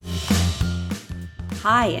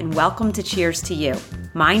Hi, and welcome to Cheers to You.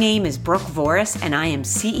 My name is Brooke Voris, and I am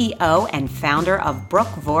CEO and founder of Brooke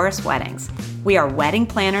Voris Weddings. We are wedding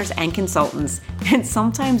planners and consultants, and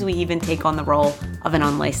sometimes we even take on the role of an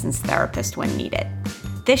unlicensed therapist when needed.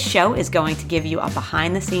 This show is going to give you a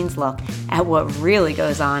behind-the-scenes look at what really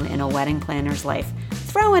goes on in a wedding planner's life.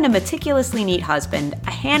 Throw in a meticulously neat husband,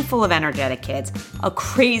 a handful of energetic kids, a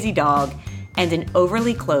crazy dog, and an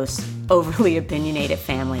overly close, overly opinionated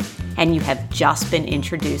family, and you have just been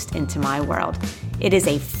introduced into my world. It is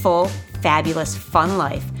a full, fabulous, fun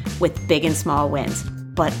life with big and small wins,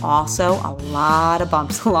 but also a lot of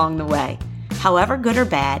bumps along the way. However good or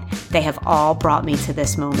bad, they have all brought me to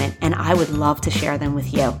this moment, and I would love to share them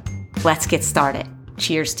with you. Let's get started.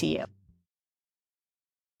 Cheers to you.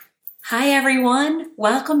 Hi, everyone.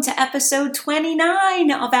 Welcome to episode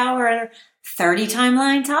 29 of our 30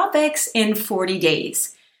 Timeline Topics in 40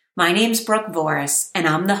 Days. My name's Brooke Voris, and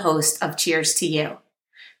I'm the host of Cheers to You.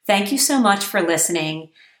 Thank you so much for listening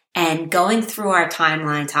and going through our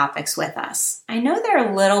timeline topics with us. I know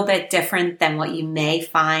they're a little bit different than what you may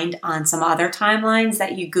find on some other timelines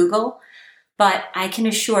that you Google, but I can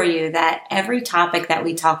assure you that every topic that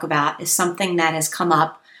we talk about is something that has come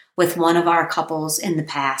up with one of our couples in the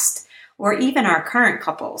past, or even our current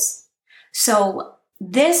couples. So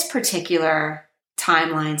this particular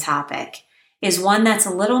timeline topic is one that's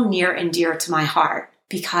a little near and dear to my heart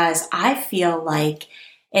because I feel like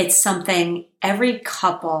it's something every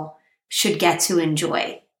couple should get to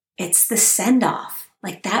enjoy. It's the send-off,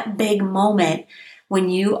 like that big moment when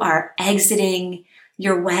you are exiting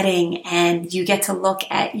your wedding and you get to look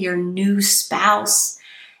at your new spouse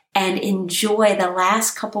and enjoy the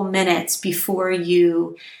last couple minutes before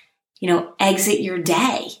you exit your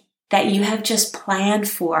day that you have just planned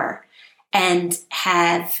for and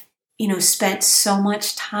have, spent so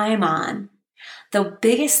much time on. The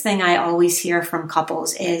biggest thing I always hear from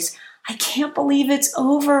couples is, I can't believe it's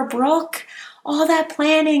over, Brooke. All that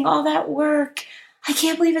planning, all that work. I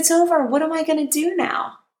can't believe it's over. What am I going to do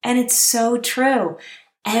now? And it's so true.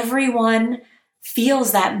 Everyone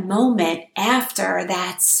feels that moment after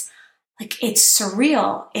that's like, it's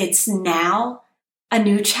surreal. It's now a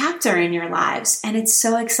new chapter in your lives, and it's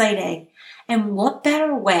so exciting. And what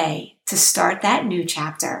better way to start that new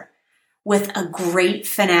chapter with a great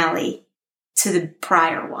finale to the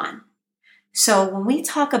prior one? So when we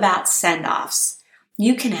talk about send-offs,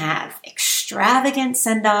 you can have extravagant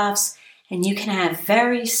send-offs and you can have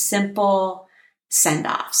very simple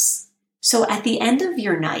send-offs. So at the end of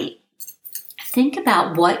your night, think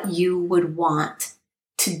about what you would want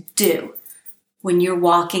to do when you're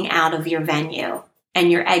walking out of your venue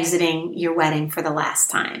and you're exiting your wedding for the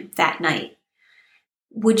last time that night.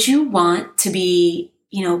 Would you want to be,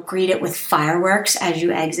 greeted with fireworks as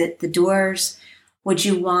you exit the doors? Would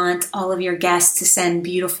you want all of your guests to send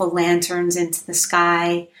beautiful lanterns into the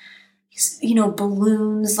sky?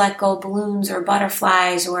 Balloons, let go balloons or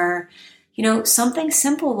butterflies or, something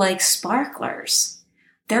simple like sparklers.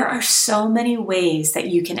 There are so many ways that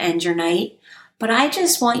you can end your night, but I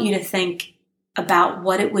just want you to think about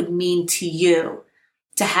what it would mean to you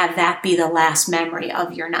to have that be the last memory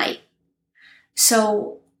of your night.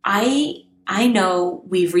 So I know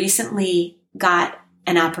we've recently got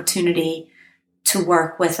an opportunity to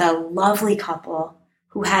work with a lovely couple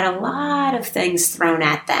who had a lot of things thrown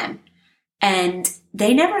at them. And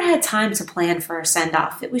they never had time to plan for a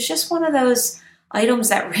send-off. It was just one of those items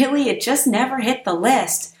that really, it just never hit the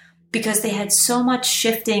list because they had so much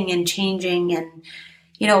shifting and changing and,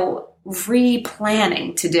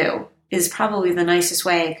 replanning to do. Is probably the nicest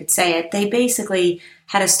way I could say it. They basically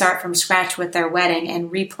had to start from scratch with their wedding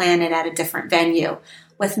and replan it at a different venue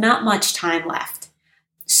with not much time left.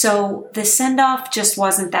 So the send-off just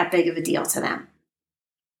wasn't that big of a deal to them.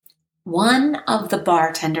 One of the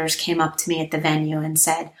bartenders came up to me at the venue and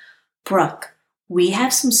said, Brooke, we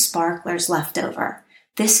have some sparklers left over.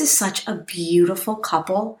 This is such a beautiful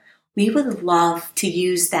couple. We would love to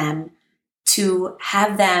use them to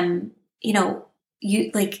have them,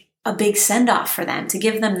 a big send-off for them, to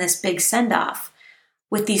give them this big send-off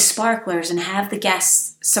with these sparklers and have the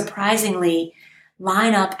guests surprisingly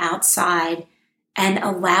line up outside and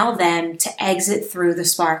allow them to exit through the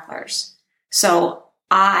sparklers. So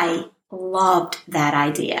I loved that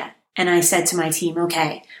idea. And I said to my team,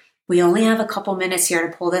 okay, we only have a couple minutes here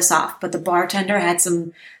to pull this off, but the bartender had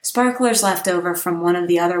some sparklers left over from one of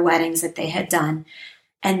the other weddings that they had done,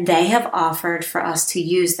 and they have offered for us to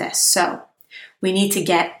use this. So we need to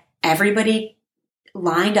get everybody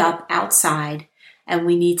lined up outside, and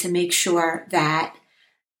we need to make sure that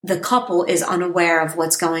the couple is unaware of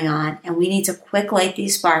what's going on, and we need to quick light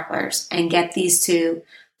these sparklers and get these two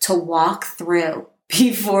to walk through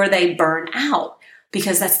before they burn out,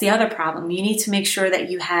 because that's the other problem. You need to make sure that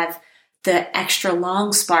you have the extra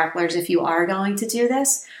long sparklers if you are going to do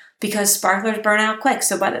this, because sparklers burn out quick.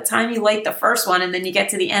 So by the time you light the first one and then you get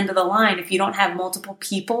to the end of the line, if you don't have multiple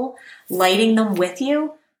people lighting them with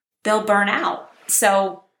you, they'll burn out.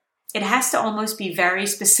 So it has to almost be very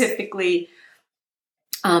specifically,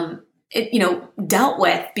 dealt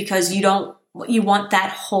with, because you want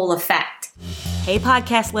that whole effect. Hey,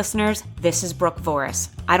 podcast listeners, this is Brooke Voris.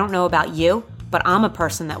 I don't know about you, but I'm a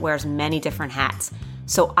person that wears many different hats.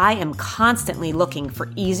 So I am constantly looking for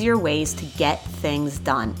easier ways to get things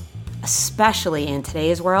done, especially in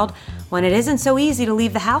today's world when it isn't so easy to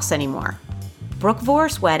leave the house anymore. Brooke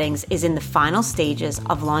Voris Weddings is in the final stages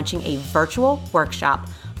of launching a virtual workshop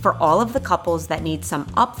for all of the couples that need some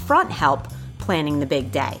upfront help planning the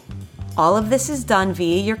big day. All of this is done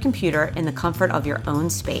via your computer in the comfort of your own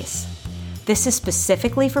space. This is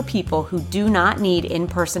specifically for people who do not need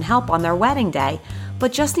in-person help on their wedding day,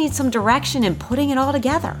 but just need some direction in putting it all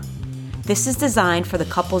together. This is designed for the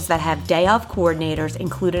couples that have day of coordinators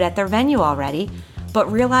included at their venue already,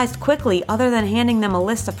 but realized quickly, other than handing them a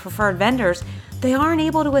list of preferred vendors, they aren't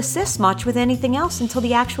able to assist much with anything else until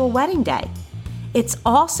the actual wedding day. It's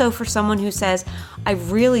also for someone who says, I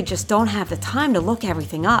really just don't have the time to look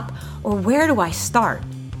everything up, or where do I start?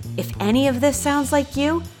 If any of this sounds like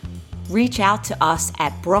you, reach out to us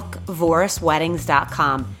at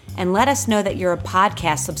brookevorisweddings.com and let us know that you're a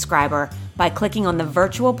podcast subscriber by clicking on the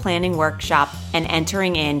virtual planning workshop and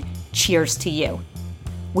entering in Cheers to You.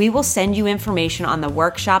 We will send you information on the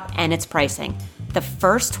workshop and its pricing. The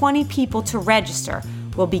first 20 people to register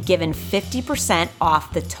will be given 50%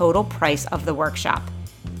 off the total price of the workshop.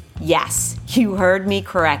 Yes, you heard me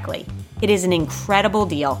correctly. It is an incredible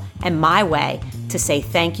deal and my way to say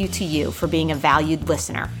thank you to you for being a valued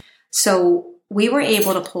listener. So we were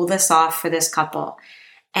able to pull this off for this couple,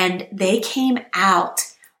 and they came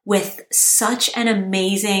out with such an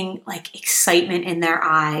amazing excitement in their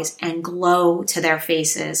eyes and glow to their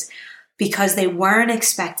faces because they weren't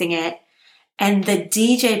expecting it. And the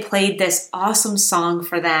DJ played this awesome song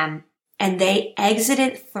for them, and they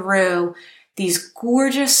exited through these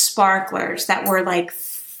gorgeous sparklers that were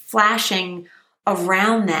flashing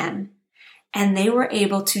around them. And they were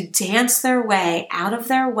able to dance their way out of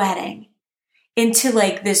their wedding into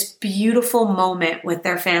this beautiful moment with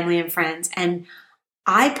their family and friends. And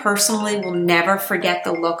I personally will never forget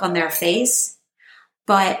the look on their face.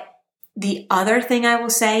 But the other thing I will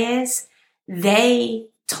say is they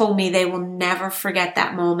told me they will never forget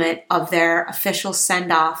that moment of their official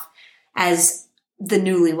send-off as the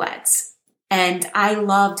newlyweds. And I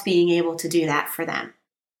loved being able to do that for them.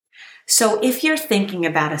 So if you're thinking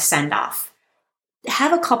about a send-off,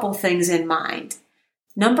 have a couple things in mind.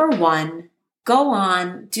 Number one, go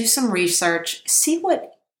on, do some research, see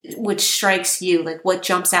what strikes you, what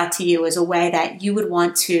jumps out to you as a way that you would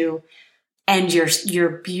want to end your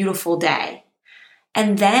beautiful day.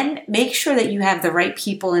 And then make sure that you have the right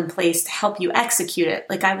people in place to help you execute it.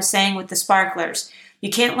 Like I was saying with the sparklers,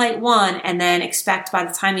 you can't light one and then expect by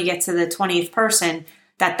the time you get to the 20th person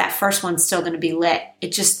that first one's still going to be lit.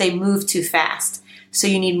 They move too fast. So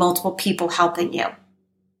you need multiple people helping you.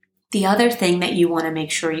 The other thing that you want to make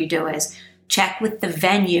sure you do is check with the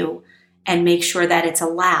venue and make sure that it's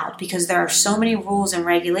allowed, because there are so many rules and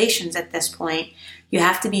regulations at this point. You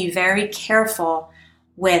have to be very careful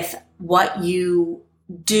with what you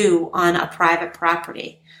do on a private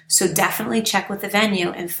property. So definitely check with the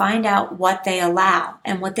venue and find out what they allow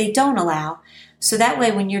and what they don't allow. So that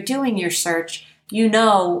way when you're doing your search, you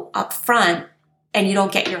know up front and you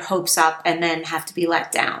don't get your hopes up and then have to be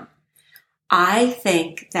let down. I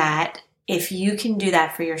think that if you can do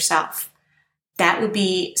that for yourself, that would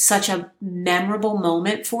be such a memorable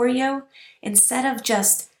moment for you. Instead of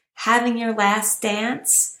just having your last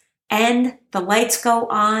dance and the lights go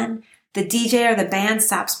on, the DJ or the band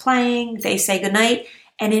stops playing, they say goodnight,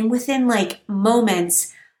 and within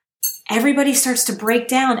moments, everybody starts to break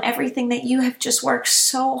down everything that you have just worked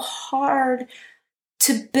so hard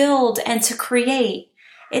to build and to create.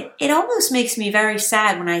 It almost makes me very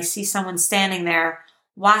sad when I see someone standing there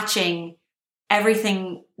watching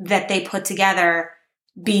everything that they put together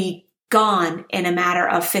be gone in a matter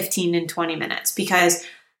of 15 and 20 minutes, because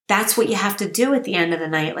that's what you have to do at the end of the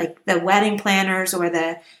night. Like the wedding planners or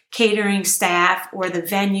the catering staff or the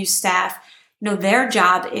venue staff, their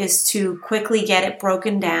job is to quickly get it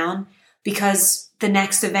broken down, because the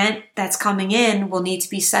next event that's coming in will need to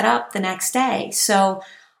be set up the next day. So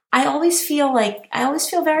I always feel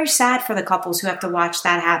very sad for the couples who have to watch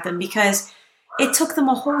that happen, because it took them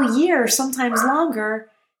a whole year, sometimes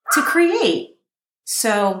longer, to create.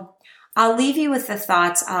 So I'll leave you with the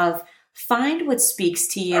thoughts of find what speaks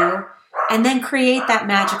to you and then create that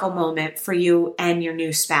magical moment for you and your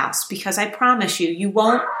new spouse, because I promise you, you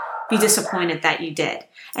won't be disappointed that you did.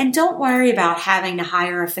 And don't worry about having to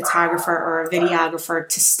hire a photographer or a videographer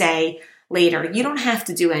to stay later. You don't have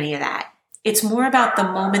to do any of that. It's more about the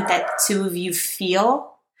moment that the two of you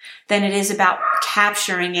feel than it is about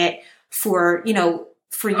capturing it for you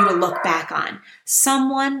to look back on.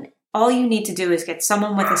 All you need to do is get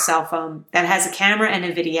someone with a cell phone that has a camera and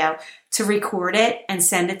a video to record it and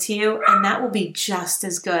send it to you, and that will be just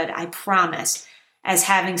as good, I promise, as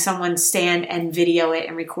having someone stand and video it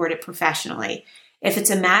and record it professionally. If it's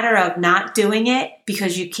a matter of not doing it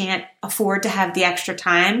because you can't afford to have the extra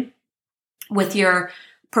time with your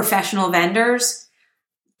professional vendors,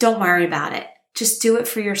 don't worry about it. Just do it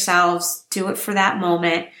for yourselves, do it for that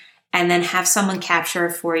moment, and then have someone capture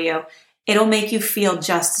it for you. It'll make you feel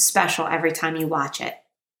just as special every time you watch it.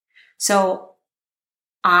 So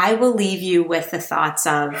I will leave you with the thoughts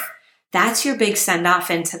of that's your big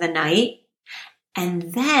send-off into the night.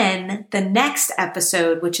 And then the next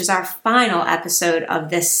episode, which is our final episode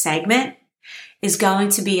of this segment, is going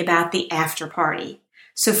to be about the after party.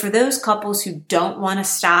 So for those couples who don't want to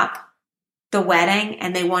stop the wedding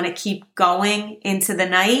and they want to keep going into the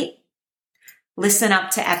night, listen up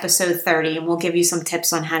to episode 30 and we'll give you some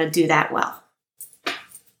tips on how to do that well.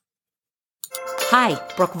 Hi,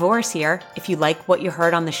 Brooke Voris here. If you like what you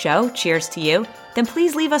heard on the show, cheers to you, then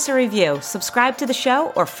please leave us a review, subscribe to the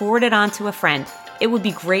show, or forward it on to a friend. It would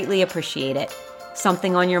be greatly appreciated.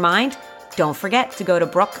 Something on your mind? Don't forget to go to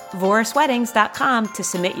brookevorisweddings.com to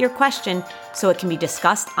submit your question so it can be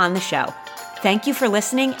discussed on the show. Thank you for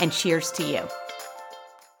listening and cheers to you.